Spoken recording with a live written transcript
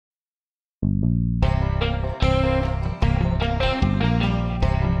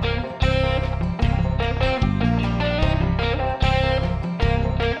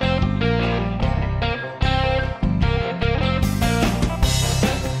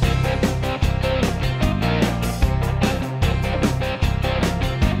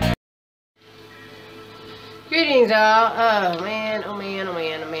chainsaw. Oh man, oh man, oh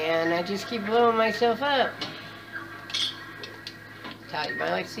man, oh man. I just keep blowing myself up. Tal, you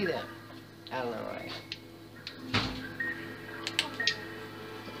might like to see that. I don't know why.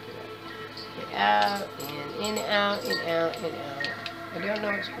 Get out, in, out, in, out, in, out. I don't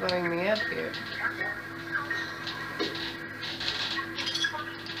know what's blowing me up here.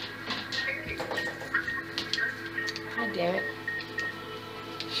 God damn it.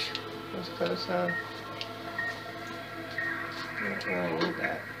 That was close, huh? I don't really need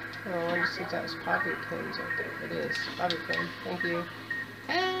that. Oh, I wanted to see if that was poppy pins up there. It is. Poppy pin. Thank you.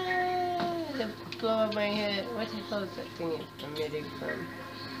 Ah, the blow up my head. What the hell is that thing emitting from?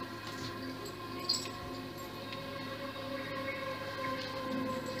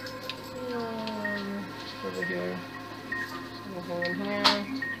 Over here. Anything in here?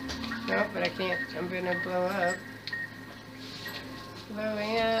 Nope, but I can't. I'm gonna blow up.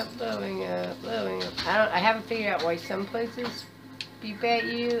 Blowing up, blowing up, blowing up. I haven't figured out why some places beep at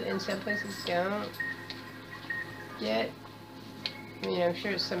you and some places don't yet. I mean, I'm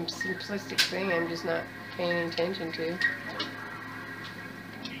sure it's some simplistic thing I'm just not paying attention to.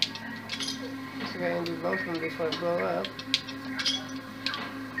 Let's go ahead and do both of them before I blow up.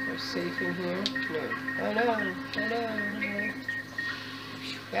 We're safe in here. No. Oh no, oh no.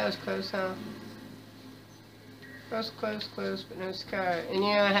 That was close, huh? Close, close, close, but no scar. And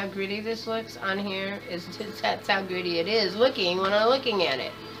you know how gritty this looks on here? That's how gritty it is looking when I'm looking at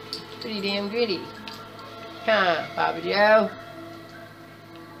it. Pretty damn gritty. Huh, Papa Joe?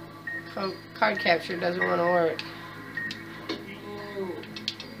 Card capture doesn't want to work.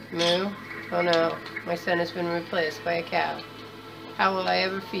 Moo? Oh no, my son has been replaced by a cow. How will I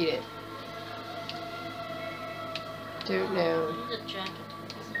ever feed it? Don't know.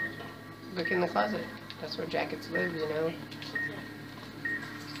 Look in the closet. That's where jackets live, you know.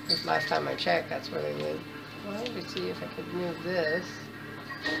 This last time I checked, that's where they live. Well, let's see if I could move this.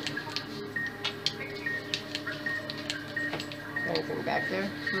 Anything back there?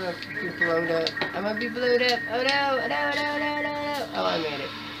 I'm gonna be blown up. I'm gonna be blown up. Oh no, no, no, no, no, no. Oh, I made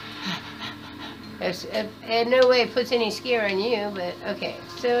it. In no way it puts any scare on you, but okay.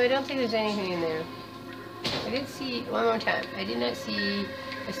 So I don't think there's anything in there. I didn't see, one more time, I did not see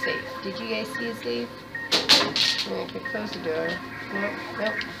a safe. Did you guys see a safe? I could close the door. Nope,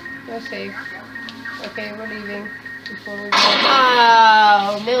 nope, no safe. Okay, we're leaving before we go.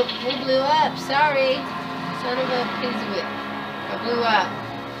 Oh, nope, we blew up, sorry. Son of a pizwit. I blew up.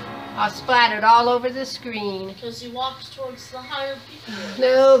 I splattered all over the screen. Because you walked towards the higher people.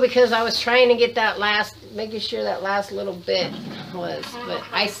 No, because I was trying to get that last, making sure that last little bit was, but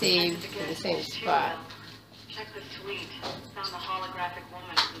I saved in the same spot. Check the suite. Found the holographic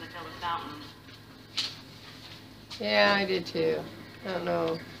woman from the Villa Fountain. Yeah, I did too. I don't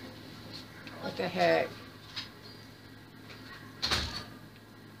know. What the heck?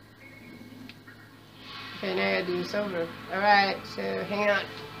 Okay, now I gotta do this over. Alright, so hang on.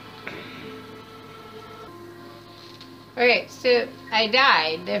 Okay, so I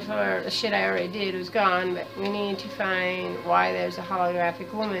died, therefore the shit I already did was gone, but we need to find why there's a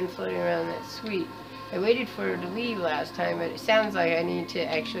holographic woman floating around that suite. I waited for her to leave last time, but it sounds like I need to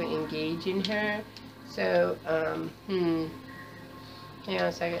actually engage in her. So, hang on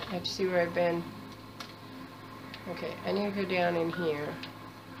a second, I have to see where I've been. Okay, I need to go down in here.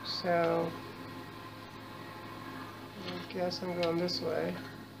 So, I guess I'm going this way.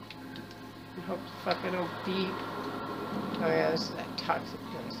 I hope the fuck I don't beep. Oh yeah, this is that toxic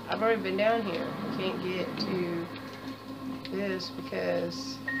place. I've already been down here. I can't get to this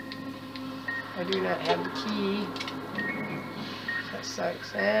because I do not have the key. That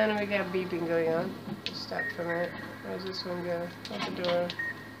sucks. And we got beeping going on. Stop for a minute. Where does this one go? Out the door.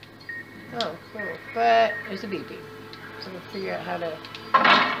 Oh, cool. But there's a beeping. So we'll figure out how to...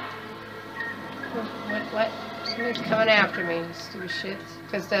 What? Somebody's coming after me, stupid shits.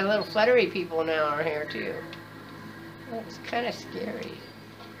 Because the little fluttery people now are here too. That's kind of scary.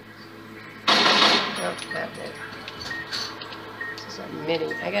 Nope, that bit. This is a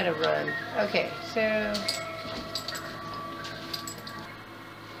mini. I gotta run. Okay, so...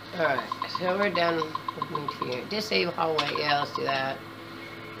 Alright, so we're done with me here. Disable hallway. Yeah, let's do that.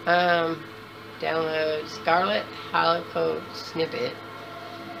 Download Scarlet Holocode Snippet.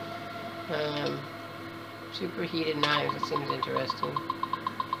 Superheated knives. That seems interesting.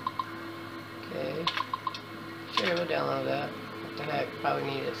 Okay. Sure, we'll download that. What the heck? Probably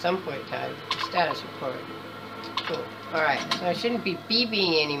need it at some point in time. Status report. Cool. Alright, so I shouldn't be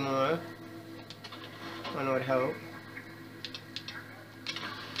beeping anymore. One would hope.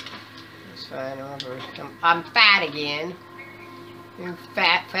 That's fine. I'm fat again. I'm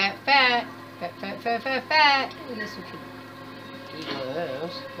fat. Fat, fat, fat, fat, fat. I guess we could eat one of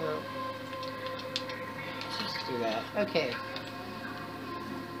those. No. Let's just do that. Okay.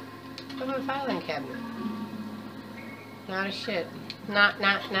 Open the filing cabinet. Not a shit.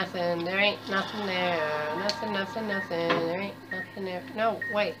 Nothing. There ain't nothing there. Nothing. There ain't nothing there. No,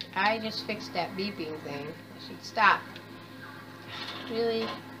 wait. I just fixed that beeping thing. I should stop. Really?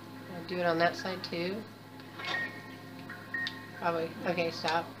 I'll do it on that side too. Probably. Okay,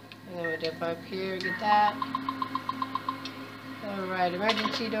 stop. And then we'll jump up here, get that. Alright,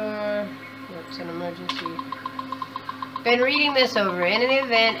 emergency door. What's an emergency? Been reading this over. In an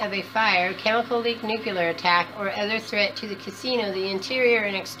event of a fire, chemical leak, nuclear attack, or other threat to the casino, the interior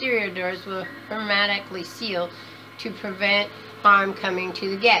and exterior doors will hermetically seal to prevent harm coming to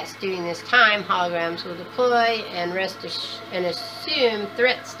the guests. During this time, holograms will deploy and assume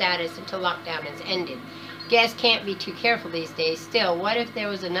threat status until lockdown is ended. Guests can't be too careful these days. Still, what if there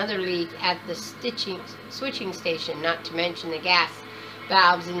was another leak at the switching station, not to mention the gas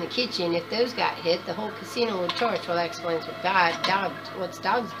valves in the kitchen? If those got hit, the whole casino would torch. Well, that explains what's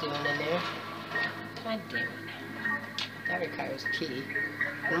dogs doing in there. God damn it. That requires a key.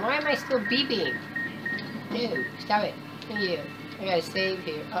 And why am I still beeping? No, stop it. Thank you. I gotta save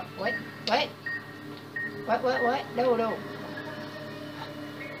here. Oh, what? What? No.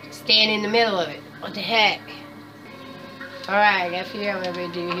 Stand in the middle of it. What the heck? Alright, I gotta figure out what I'm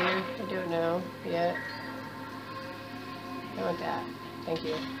gonna do here. I don't know yet. I want that. Thank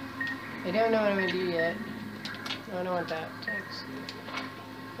you. I don't know what I'm gonna do yet. No, I don't want that. Thanks.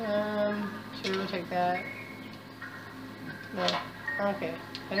 Sure, we'll take that. No. Okay.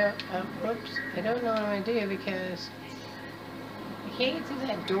 Whoops. I don't know what I'm gonna do because I can't get through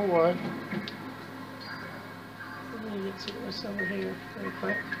that door. Let me get through this over here very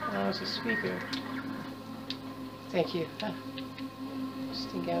quick. Oh, it's a speaker. Thank you. Just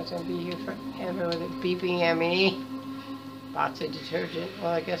think I was gonna be here forever with it beeping at me. Lots of detergent.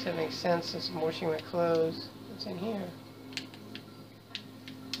 Well, I guess that makes sense since I'm washing my clothes. What's in here?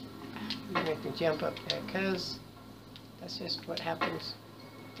 You make me jump up there, cause that's just what happens.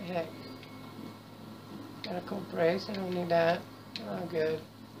 What the heck? Got a cold brace. I don't need that. Oh, good.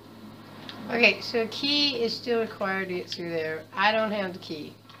 Okay, so key is still required to get through there. I don't have the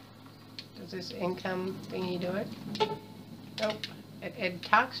key. Does this income thingy do it? Nope. It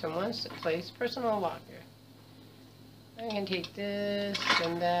talks from one place. Personal locker. I can take this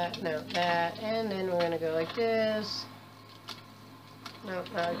and that. No, that. And then we're going to go like this. No,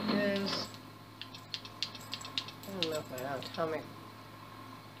 not like this. I don't know if my atomic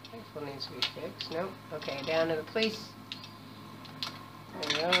rifle needs to be fixed. Nope. Okay, down to the police. There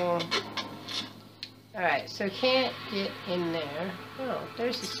we go. Alright, so can't get in there. Oh,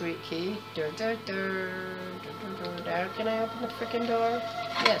 there's the sweet key. Can I open the frickin' door?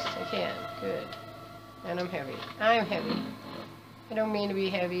 Yes, I can. Good. And I'm heavy. I'm heavy. I don't mean to be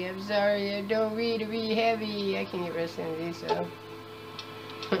heavy. I'm sorry. I don't mean to be heavy. I can get rid of some of these, though.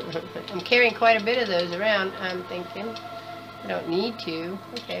 I'm carrying quite a bit of those around, I'm thinking. I don't need to.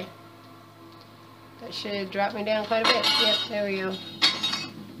 Okay. That should drop me down quite a bit. Yep, there we go.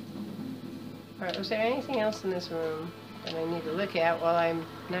 Alright, was there anything else in this room that I need to look at while I'm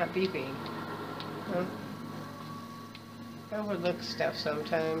not beeping? No? I overlook stuff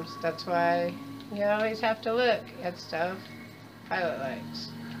sometimes. That's why you always have to look at stuff. Pilot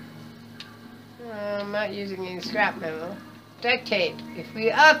lights. I'm not using any scrap metal. Duct tape.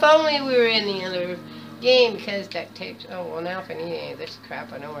 If only we were in the other game, because duct tape's... Oh, well, now if I need any of this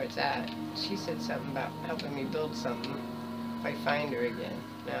crap, I know where it's at. She said something about helping me build something if I find her again.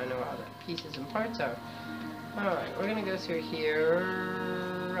 Now I know where all the pieces and parts are. Alright, we're going to go through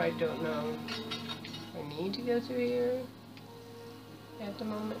here. I don't know. I need to go through here at the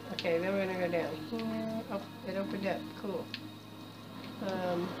moment. Okay, then we're going to go down here. Oh, it opened up. Cool.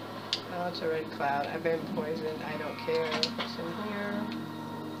 Oh, it's a red cloud. I've been poisoned. I don't care. What's in here?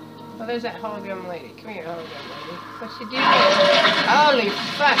 Oh, there's that hologram lady. Come here, hologram lady. What's she doing? Holy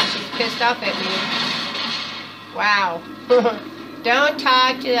fuck, she's pissed off at me. Wow. Don't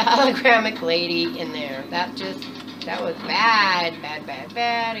talk to the hologramic lady in there. That was bad.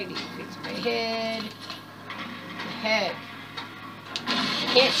 Bad. I need to fix my head. The heck? I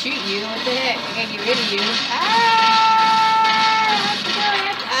can't shoot you. What the heck? I gotta get rid of you.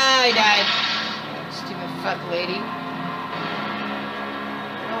 I died. Stupid fuck lady.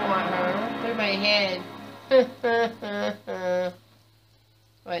 I don't want her. Look at my head.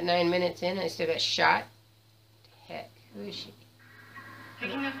 What, 9 minutes in? I still got shot? What the heck? Who is she?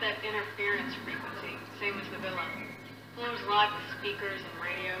 Picking up that interference frequency, same as the villa. Floor's locked with speakers and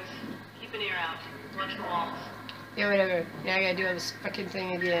radios. Keep an ear out. Watch the walls. Yeah, whatever. Now I gotta do all this fucking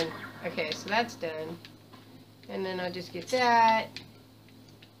thing again. Okay, so that's done. And then I'll just get that.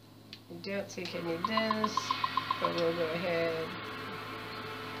 I don't think I need this, but we'll go ahead.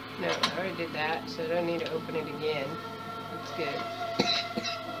 No, I already did that, so I don't need to open it again. That's good.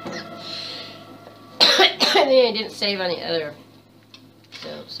 I think I didn't save on the other.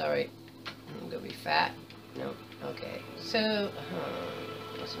 So, sorry. I'm gonna be fat. Nope. Okay. So,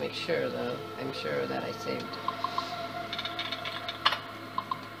 let's make sure though. I'm sure that I saved.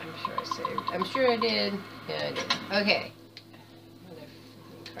 I'm sure I saved. I'm sure I did. Yeah, I did. Okay. Mother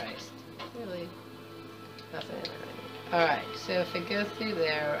Christ. Really? Nothing in there. Alright, so if I go through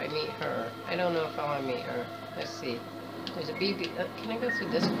there, I meet her. I don't know if I want to meet her. Let's see. There's a BB. Can I go through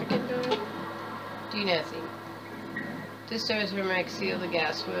this freaking door? Do nothing. This door is remarked seal the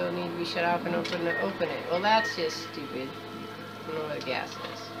gas will need to be shut off and open it. Well, that's just stupid. I don't know where the gas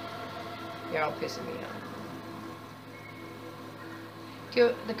is. You're all pissing me off.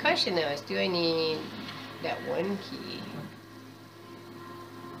 The question though is, do I need that one key?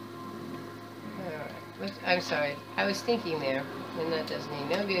 Alright, I'm sorry. I was thinking there, and that does me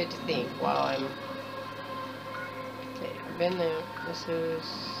no good to think while I'm... Okay, I've been there. This is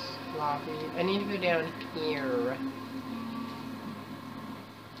lobby. I need to go down here.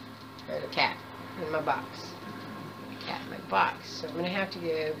 There's a cat in my box. A cat in my box. So I'm gonna have to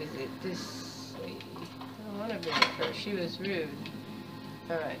go visit this lady. I don't want to visit her. She was rude.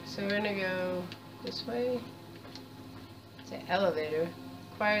 Alright, so we're gonna go this way. It's an elevator.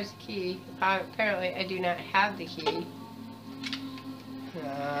 Requires a key. Apparently I do not have the key.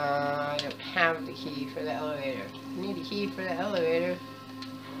 I don't have the key for the elevator. I need a key for the elevator.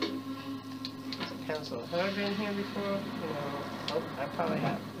 It's a pencil. Have I been here before? No. Oh, I probably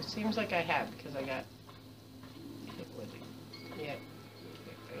have. It seems like I have because I got hit with it. Yeah.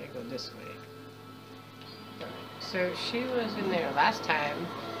 I gotta go this way. Alright. So she was in there last time.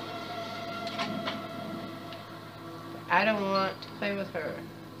 I don't want to play with her.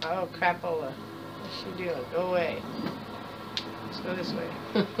 Oh, crapola. What's she doing? Go away. Let's go this way.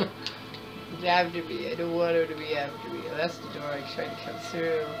 It's after me. I don't want her to be after me. Oh, that's the door I tried to come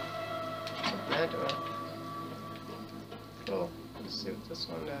through. Open that door. Cool. Let's see what this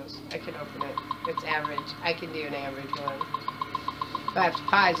one does. I can open it. It's average. I can do an average one. But I have to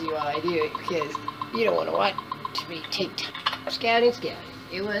pause you while I do it because you don't want to watch me take time. Scouting.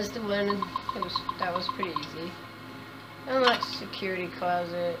 It was the one that was pretty easy. Unlock security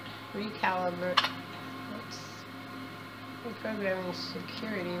closet. Recalibrate. Reprogramming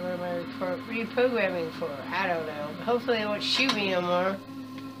security. What am I reprogramming for? I don't know. Hopefully it won't shoot me no more.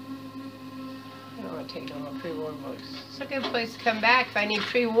 I don't want to take no more pre-war books. It's a good place to come back if I need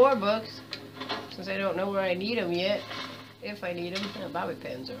pre-war books. Since I don't know where I need them yet. If I need them. Yeah, bobby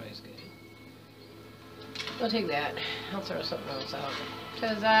pins are always good. I'll take that. I'll throw something else out.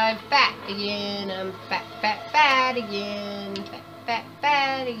 Because I'm fat again. I'm fat again.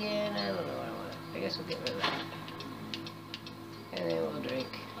 Fat again. I don't know what I want. I guess we'll get rid of that. And then we'll drink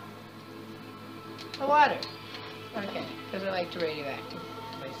the water. Okay. Because I like to radioactive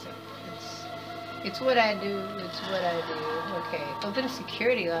myself. It's what I do. It's what I do. Okay. Open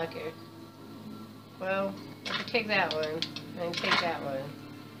security locker. Well, I can take that one. I can take that one.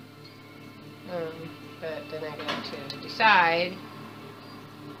 But then I got to decide.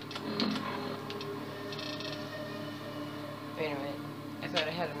 Wait a minute. I thought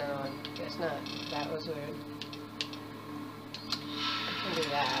I had another one. Guess not. That was weird. I can do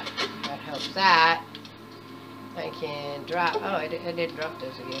that. That helps that. I can drop. Oh, I did drop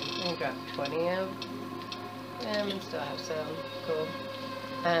those again. I can drop 20 of them and still have some. Cool.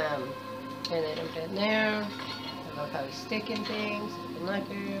 And then I'm done there. I love how he's sticking things.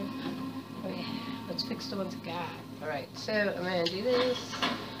 Liquor. Oh yeah. Let's fix the ones I got. Alright, so I'm gonna do this.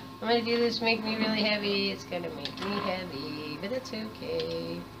 I'm gonna do this make me really heavy. It's gonna make me heavy, but it's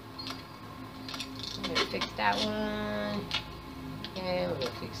okay. I'm gonna fix that one. And we're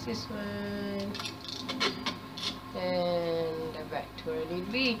gonna fix this one. And I'm back to where I need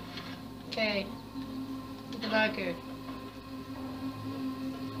to be. Okay. The locker.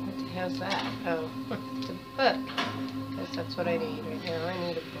 What the hell's that? Oh, it's a book. Because that's what I need right now. I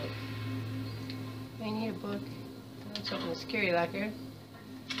need a book. I need a book. Let's open the security locker.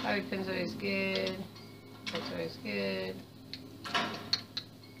 Bobby pin's always good. That's always good.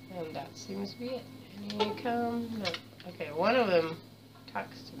 And that seems to be it. Any come? No. Okay, one of them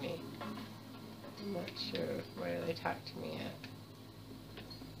talks to me. I'm not sure where they talk to me at.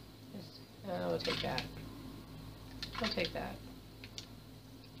 We'll take that. We'll take that.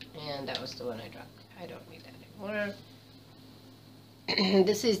 And that was the one I dropped. I don't need that anymore.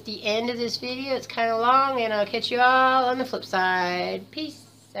 this is the end of this video. It's kind of long, and I'll catch you all on the flip side. Peace.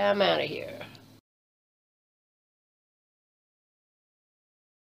 I'm out of here.